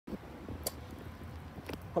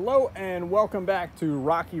Hello and welcome back to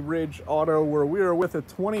Rocky Ridge Auto, where we are with a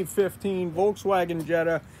 2015 Volkswagen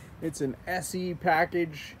Jetta. It's an SE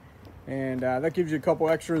package, and that gives you a couple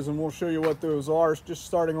extras, and we'll show you what those are. Just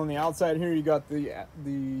starting on the outside here, you got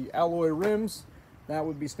the alloy rims. That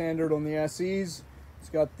would be standard on the SEs. It's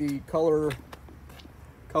got the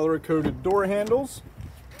color-coded door handles.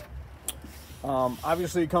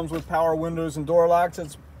 Obviously, it comes with power windows and door locks.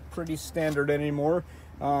 It's pretty standard anymore.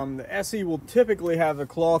 The SE will typically have a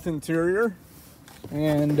cloth interior,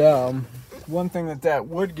 and one thing that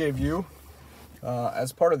would give you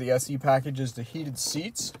as part of the SE package is the heated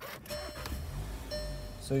seats.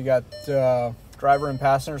 So you got driver and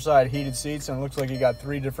passenger side heated seats, and it looks like you got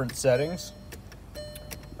 3 different settings.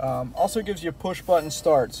 Also gives you a push button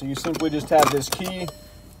start, so you simply just have this key,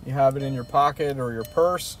 you have it in your pocket or your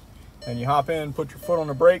purse, and you hop in, put your foot on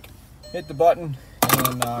the brake, hit the button,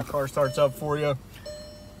 and car starts up for you.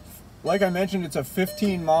 Like I mentioned, it's a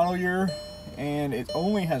 15 model year, and it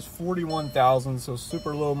only has 41,000, so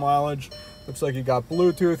super low mileage. Looks like you got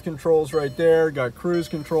Bluetooth controls right there, got cruise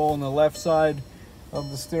control on the left side of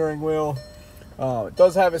the steering wheel. It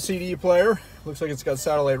does have a CD player. Looks like it's got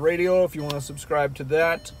satellite radio if you want to subscribe to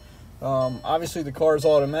that. Obviously the car is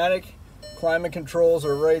automatic. Climate controls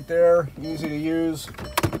are right there, easy to use.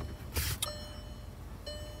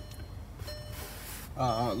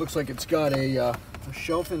 It looks like it's got a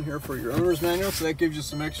shelf in here for your owner's manual, so that gives you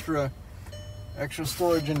some extra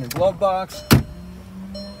storage in your glove box.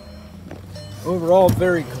 Overall,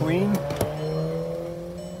 very clean.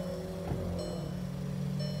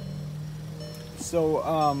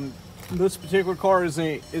 So this particular car is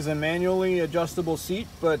a manually adjustable seat,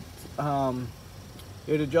 but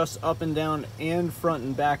it adjusts up and down and front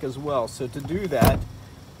and back as well. So to do that,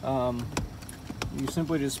 you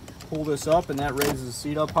simply just pull this up, and that raises the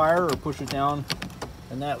seat up higher, or push it down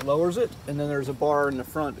and that lowers it. And then there's a bar in the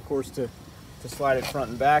front, of course, to slide it front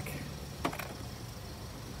and back.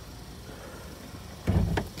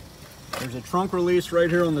 There's a trunk release right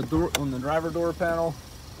here on the door, on the driver door panel.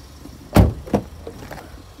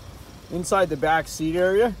 Inside the back seat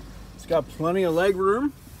area, it's got plenty of leg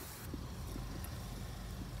room.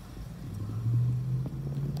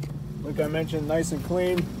 Like I mentioned, nice and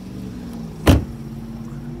clean.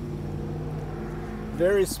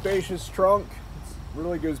 Very spacious trunk. It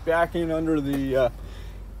really goes back in under the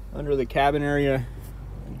cabin area.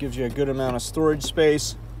 It gives you a good amount of storage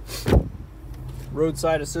space.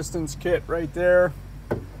 Roadside assistance kit right there.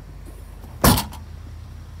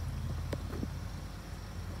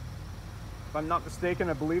 If I'm not mistaken,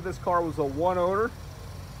 I believe this car was a 1 owner,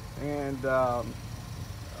 and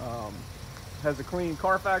has a clean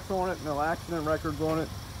Carfax on it, no accident records on it.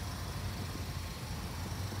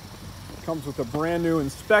 Comes with a brand new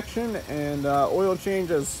inspection and oil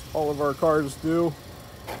change, as all of our cars do.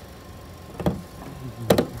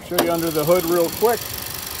 Show you under the hood real quick.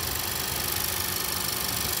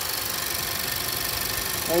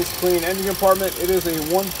 Nice clean engine compartment. It is a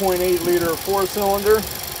 1.8 liter 4-cylinder,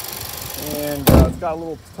 and it's got a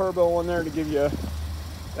little turbo in there to give you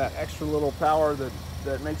that extra little power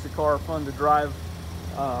that makes the car fun to drive.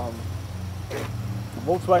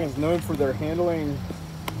 Volkswagen is known for their handling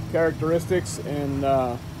characteristics, and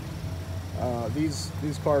these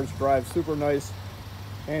cars drive super nice,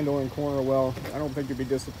 handle and corner well. I don't think you'd be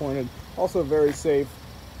disappointed. Also very safe,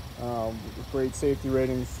 with great safety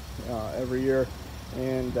ratings every year.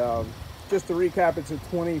 And just to recap, it's a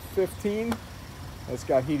 2015. It's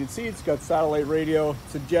got heated seats, got satellite radio.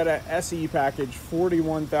 It's a Jetta SE package,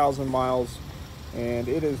 41,000 miles, and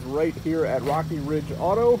it is right here at Rocky Ridge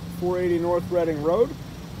Auto, 480 North Reading Road,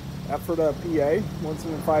 Ephrata, PA,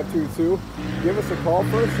 17522. Give us a call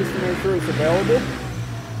first just to make sure it's available.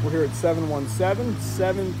 We're here at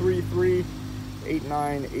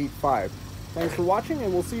 717-733-8985. Thanks for watching,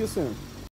 and we'll see you soon.